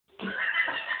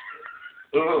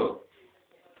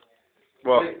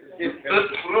What?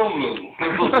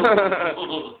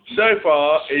 So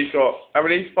far, he's got, how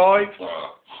many? 5?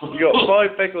 You got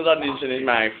 5 pickled onions in his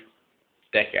mouth.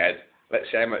 Dickhead. Let's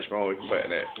see how much more we can put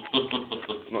in it.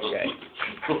 Not gay.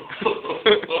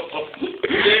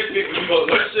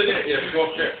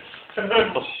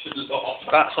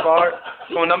 That's 5.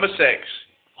 Come on, number 6.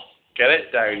 Get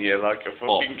it down, you like a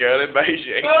fucking girl in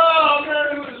Beijing. Oh no,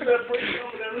 it was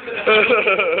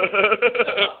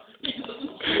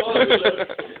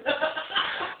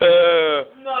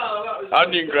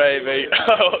onion gravy.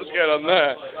 What's going on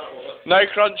there? No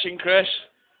crunching, Chris.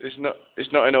 It's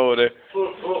not in order.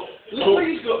 Look,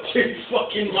 he's got 2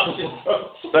 fucking massive.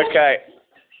 Okay.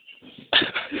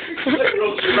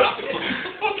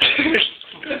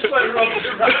 It's like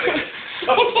Roger Rabbit.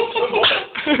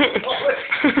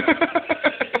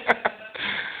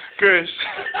 Chris,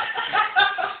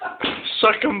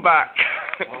 suck 'em back.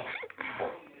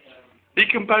 You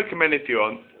can poke 'em in if you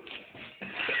want.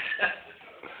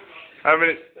 How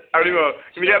many more?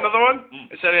 Can we get another one?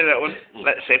 It's only a little one.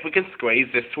 Let's see if we can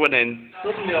squeeze this one in.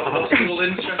 Suddenly I'm still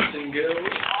interesting, girls.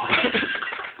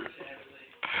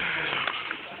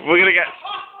 We're gonna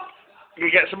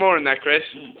get some more in there, Chris.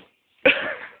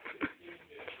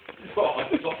 Oh,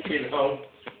 fucking hell.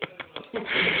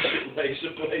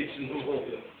 Laser blades in the wall.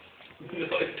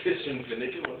 Like pissing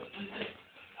vinegar.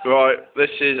 Right,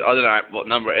 this is, I don't know what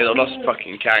number it is, I lost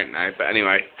fucking count now, but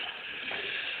anyway.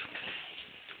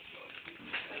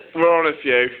 We're on a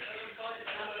few.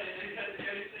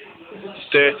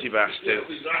 Dirty bastard.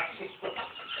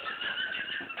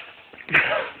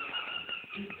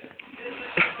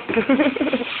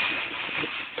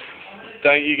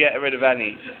 Don't you get rid of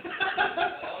any.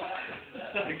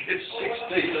 I get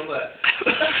 16 on that.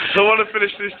 I want to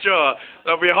finish this jar.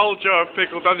 There'll be a whole jar of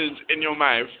pickled onions in your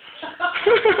mouth.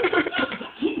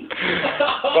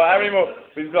 Right, how many more?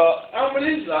 We've got... How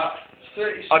many is that?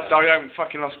 36. I haven't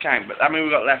fucking lost count, but how many we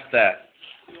got left there?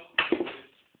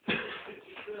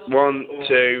 1,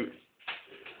 2,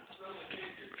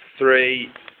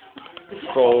 3,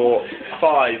 4,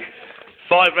 5.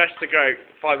 5 left to go.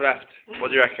 5 left. What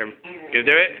do you reckon? Gonna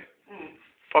do it?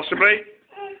 Possibly?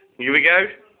 Here we go.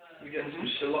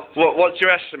 What's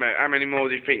your estimate? How many more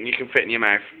do you think you can fit in your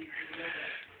mouth?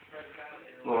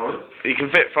 You can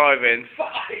fit 5 in. 5?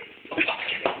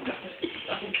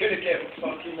 I'm gonna get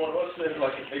fucking one. What's this?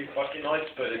 Like a big fucking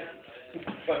iceberg.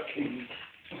 Fucking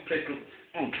pickle.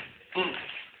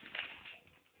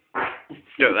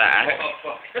 Look at that.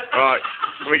 Right,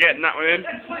 we're getting that one in.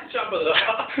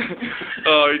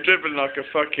 Oh, you're dribbling like a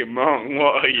fucking monk.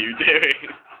 What are you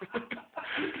doing?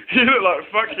 You look like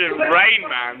fucking Rain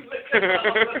Man.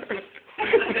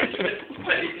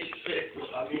 Baby shit.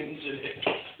 I'm into it.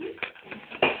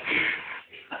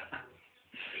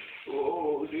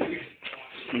 Oh, dude.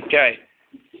 Okay.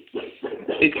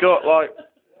 It's got like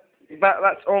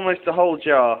that's almost the whole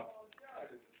jar.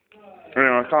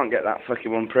 Anyway, I can't get that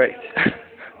fucking one pricked.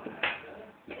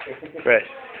 Chris.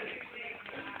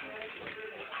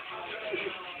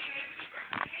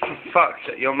 Fuck,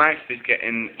 your mouth is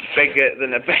getting bigger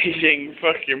than a Beijing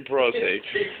fucking prosy.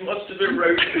 It must have been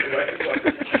roasted away.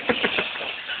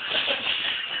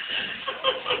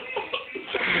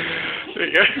 There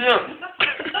you go.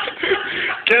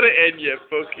 Get it in, you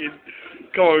fucking...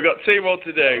 Come on, we've got 2 more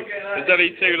to do. There's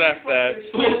only 2 left there.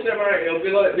 It'll be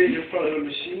like being in front of a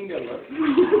machine gun.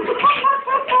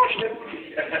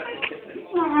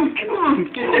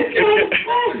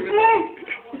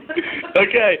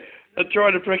 Okay, I'm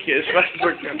trying to prick it as fast as I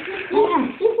can.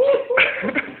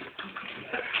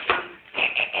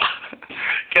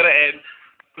 Get it in.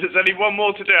 There's only 1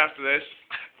 more to do after this.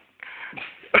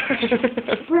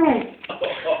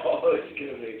 Oh, it's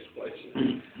gonna be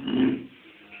explosion.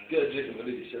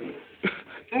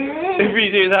 If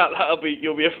you do that,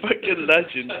 you'll be a fucking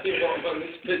legend. When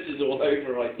this piss is all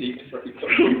over, I deep throat.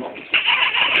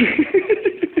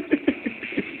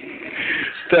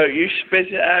 Don't you spit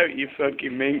it out, you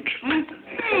fucking mink.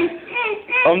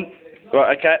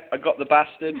 Right, okay, I got the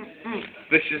bastard.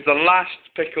 This is the last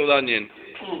pickled onion.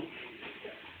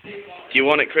 Do you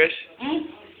want it, Chris?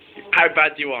 How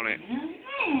bad do you want it?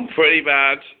 Pretty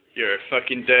bad. You're a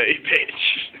fucking dirty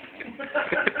bitch.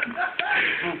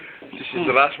 This is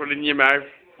the last one in your mouth.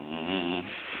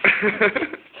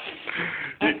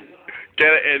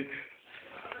 Get it in.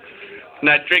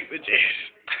 Now drink the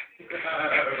juice.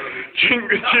 Drink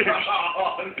the juice.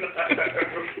 Oh, no.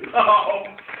 Oh,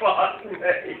 fuck me.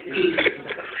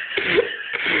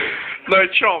 No,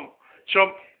 chomp.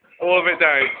 Chomp all of it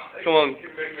down. Come on.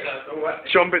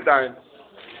 Chomp it down.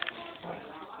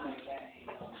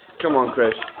 Come on,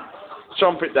 Chris.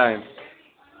 Chomp it down.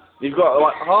 You've got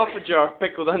like half a jar of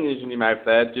pickled onions in your mouth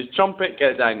there. Just chomp it,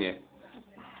 get it down you.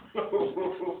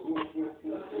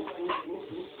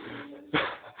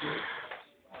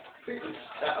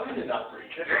 Down in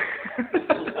Africa.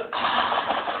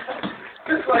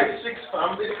 It's like 6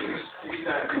 families in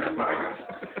Africa.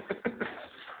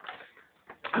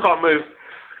 I can't move.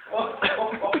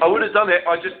 I would have done it,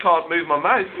 I just can't move my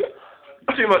mouth.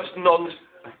 Too much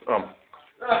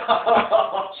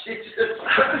Oh, Jesus.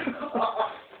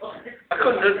 I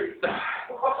couldn't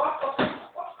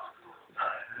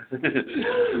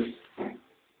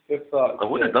I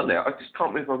would have done it, I just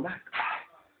can't move my mouth.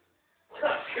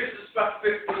 It's about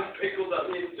 15 pickled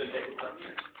onions in it.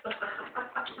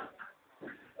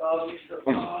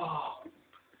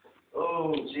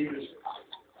 Oh, Jesus.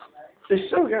 They're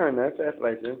still going there, fair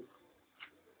play to them.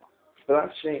 But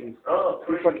that's cheating. Oh,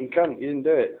 You fucking cunt, you didn't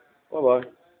do it. Bye bye.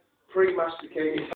 Pre-masticated.